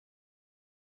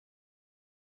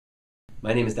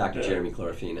My name is Dr. Jeremy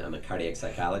Clorfene. I'm a cardiac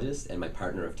psychologist, and my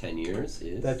partner of 10 years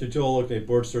is... Dr. Joel Okner,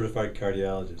 board-certified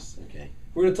cardiologist. Okay.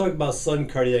 We're going to talk about sudden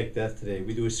cardiac death today.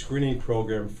 We do a screening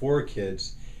program for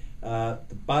kids. The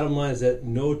bottom line is that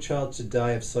no child should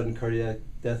die of sudden cardiac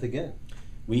death again.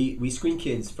 We screen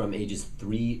kids from ages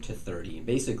 3 to 30.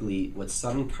 Basically, what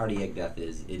sudden cardiac death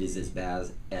is, it is as bad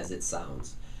as it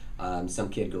sounds. Some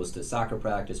kid goes to soccer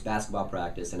practice, basketball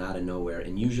practice, and out of nowhere,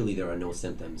 and usually there are no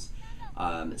symptoms.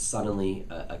 Suddenly,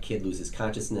 a kid loses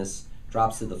consciousness,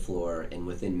 drops to the floor, and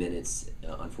within minutes,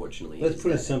 unfortunately... Let's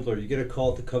put it simpler. You get a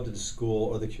call to come to the school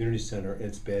or the community center, and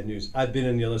it's bad news. I've been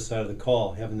on the other side of the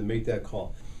call, having to make that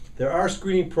call. There are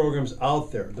screening programs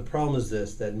out there. The problem is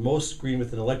this, that most screen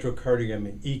with an electrocardiogram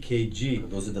and EKG.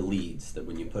 Those are the leads, that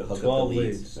when you hook up the 12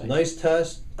 leads. Right? Nice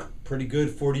test, pretty good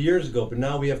 40 years ago, but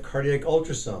now we have cardiac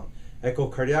ultrasound,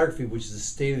 echocardiography, which is the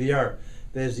state of the art.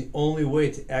 That is the only way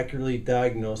to accurately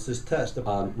diagnose this test.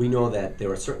 We know that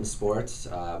there are certain sports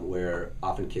where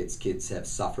often kids have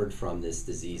suffered from this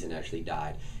disease and actually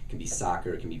died. It can be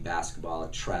soccer, it can be basketball,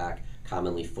 track,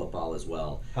 commonly football as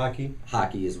well. Hockey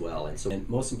as well. And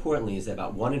most importantly is that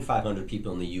about 1 in 500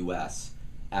 people in the U.S.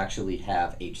 actually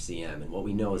have HCM. And what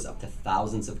we know is up to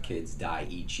thousands of kids die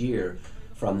each year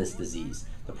from this disease.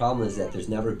 The problem is that there's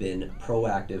never been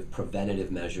proactive,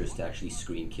 preventative measures to actually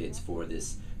screen kids for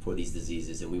these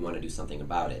diseases, and we want to do something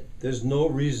about it. There's no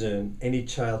reason any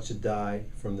child should die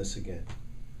from this again.